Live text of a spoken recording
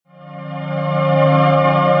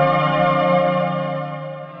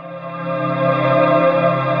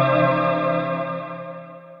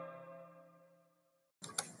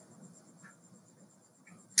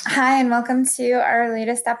welcome to our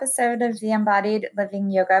latest episode of the Embodied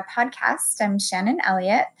Living Yoga podcast. I'm Shannon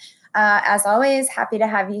Elliott. As always, happy to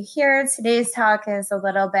have you here. Today's talk is a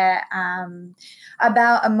little bit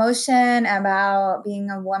about emotion, about being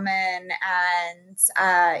a woman, and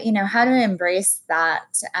how to embrace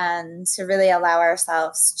that and to really allow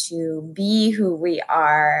ourselves to be who we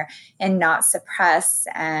are and not suppress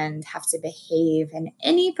and have to behave in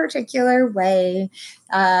any particular way,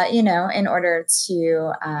 in order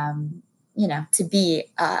to to be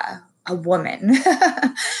a woman.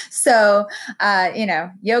 So,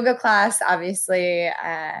 yoga class, obviously,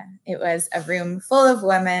 it was a room full of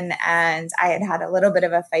women, and I had a little bit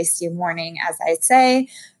of a feisty morning, as I say.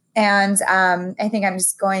 And I think I'm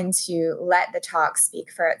just going to let the talk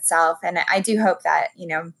speak for itself. And I do hope that,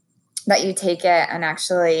 that you take it and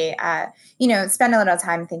actually, spend a little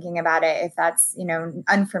time thinking about it if that's,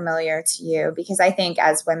 unfamiliar to you, because I think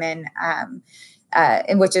as women,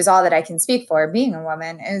 which is all that I can speak for being a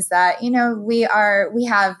woman, is that, we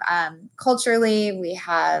have culturally, we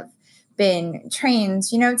have been trained,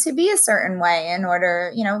 to be a certain way in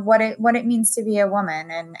order, what it means to be a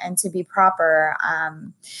woman and to be proper.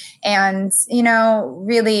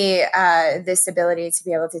 Really this ability to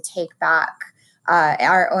be able to take back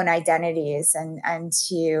our own identities and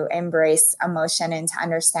to embrace emotion and to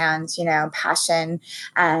understand, passion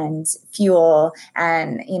and fuel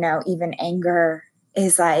and, even anger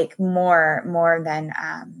is like more than,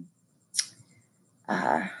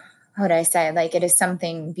 how would I say, like it is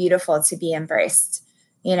something beautiful to be embraced.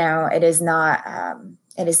 It is not a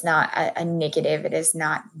negative. It is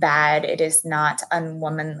not bad. It is not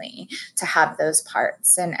unwomanly to have those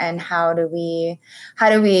parts. And how do we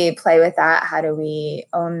play with that? How do we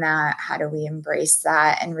own that? How do we embrace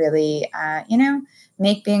that and really,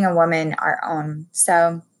 make being a woman our own?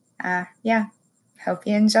 So, hope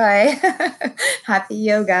you enjoy. Happy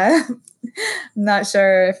yoga. I'm not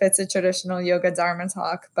sure if it's a traditional yoga dharma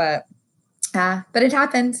talk, but it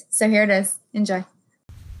happened. So here it is. Enjoy.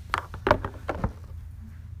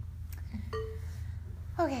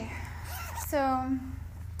 Okay, so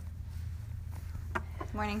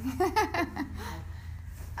morning.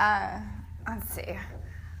 Let's see.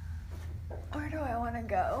 Where do I want to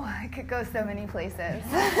go? I could go so many places.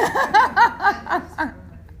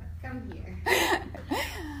 Come here.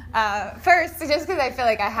 First, just because I feel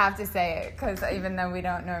like I have to say it, because even though we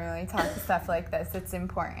don't normally talk stuff like this, it's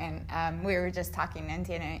important. We were just talking,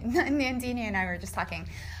 Nandini and I were just talking,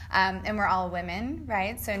 and we're all women,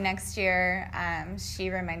 right? So next year, she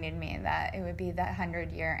reminded me that it would be the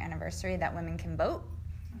 100-year anniversary that women can vote.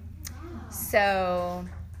 So,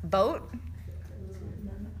 vote.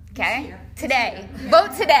 Okay? Today.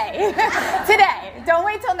 Vote today. Today. Don't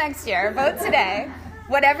wait till next year. Vote today.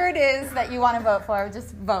 Whatever it is that you want to vote for,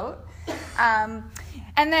 just vote. And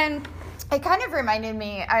then it kind of reminded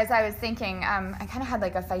me, as I was thinking, I kind of had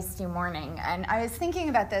like a feisty morning, and I was thinking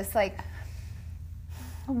about this, like,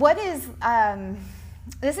 what is,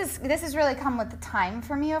 this has really come with the time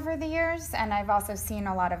for me over the years, and I've also seen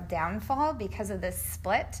a lot of downfall because of this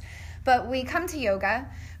split. But we come to yoga,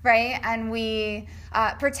 right, and we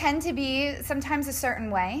pretend to be sometimes a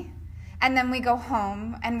certain way, and then we go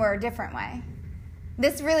home and we're a different way.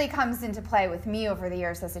 This really comes into play with me over the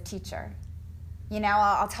years as a teacher.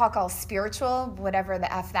 I'll talk all spiritual, whatever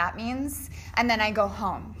the F that means, and then I go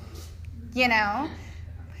home,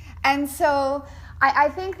 And so I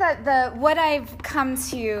think that what I've come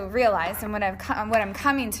to realize and what I'm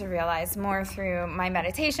coming to realize more through my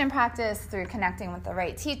meditation practice, through connecting with the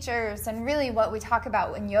right teachers, and really what we talk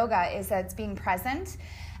about in yoga is that it's being present.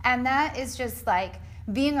 And that is just like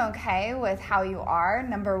being okay with how you are,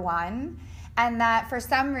 number one. And that for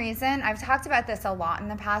some reason, I've talked about this a lot in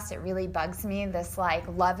the past, it really bugs me, this like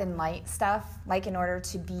love and light stuff, like in order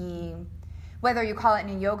to be, whether you call it in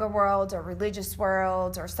a yoga world or religious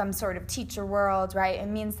world or some sort of teacher world, right? It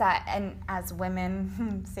means that, and as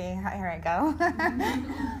women, see, here I go,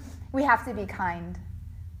 we have to be kind.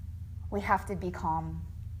 We have to be calm.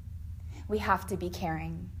 We have to be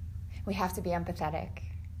caring. We have to be empathetic,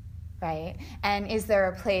 right? And is there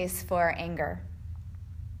a place for anger?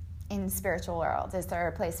 In spiritual world, is there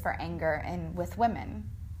a place for anger with women?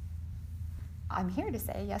 I'm here to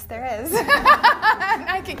say yes, there is.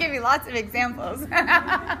 I could give you lots of examples.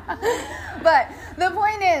 But the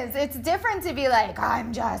point is, it's different to be like,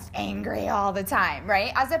 I'm just angry all the time,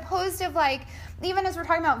 right? As opposed to like, even as we're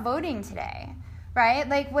talking about voting today, right?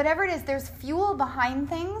 Like whatever it is, there's fuel behind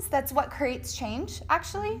things. That's what creates change,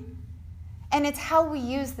 actually. And it's how we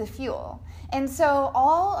use the fuel. And so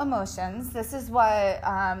all emotions, this is what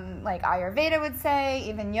like Ayurveda would say,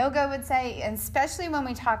 even yoga would say, and especially when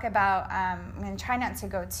we talk about, I'm going to try not to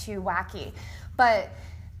go too wacky, but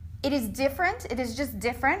it is different. It is just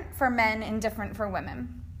different for men and different for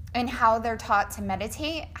women, and how they're taught to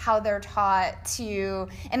meditate, how they're taught to,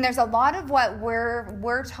 and there's a lot of what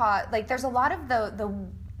we're taught, like there's a lot of the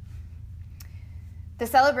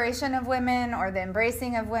celebration of women or the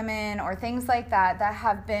embracing of women or things like that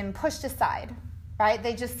have been pushed aside, right?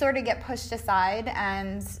 They just sort of get pushed aside,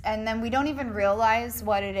 and then we don't even realize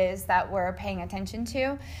what it is that we're paying attention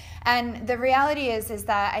to. And the reality is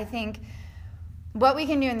that I think what we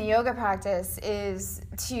can do in the yoga practice is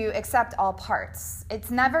to accept all parts.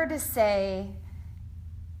 It's never to say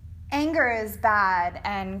anger is bad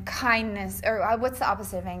and kindness, or what's the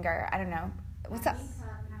opposite of anger? I don't know. What's that?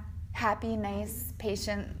 Happy, nice,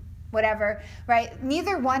 patient, whatever, right?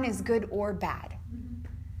 Neither one is good or bad.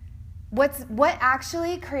 What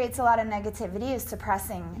actually creates a lot of negativity is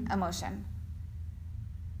suppressing emotion.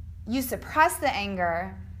 You suppress the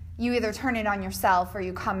anger, you either turn it on yourself or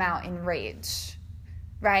you come out in rage,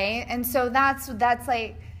 right? And so that's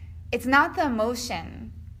like, it's not the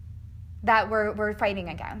emotion that we're fighting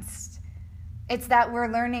against. It's that we're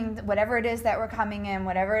learning whatever it is that we're coming in,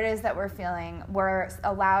 whatever it is that we're feeling, we're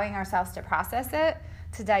allowing ourselves to process it,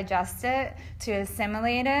 to digest it, to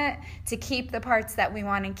assimilate it, to keep the parts that we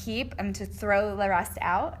want to keep and to throw the rest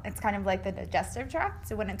out. It's kind of like the digestive tract.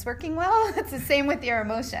 So when it's working well, it's the same with your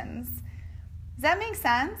emotions. Does that make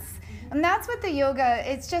sense? And that's what the yoga,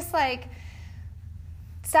 it's just like,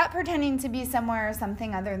 stop pretending to be somewhere or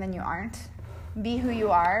something other than you aren't. Be who you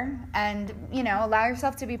are, and, allow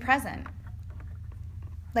yourself to be present.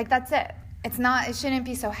 Like, that's it. It shouldn't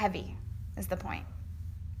be so heavy, is the point.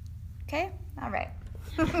 Okay? All right.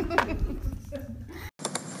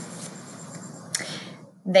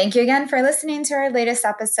 Thank you again for listening to our latest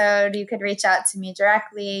episode. You could reach out to me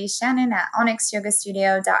directly, Shannon at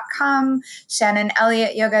onyxyogastudio.com,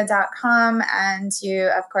 shannonelliottyoga.com, and you,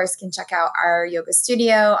 of course, can check out our yoga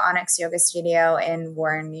studio, Onyx Yoga Studio in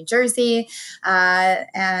Warren, New Jersey.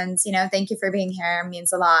 And thank you for being here. It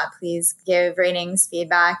means a lot. Please give ratings,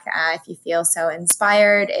 feedback if you feel so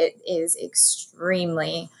inspired. It is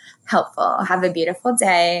extremely helpful. Have a beautiful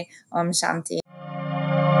day. Om Shanti.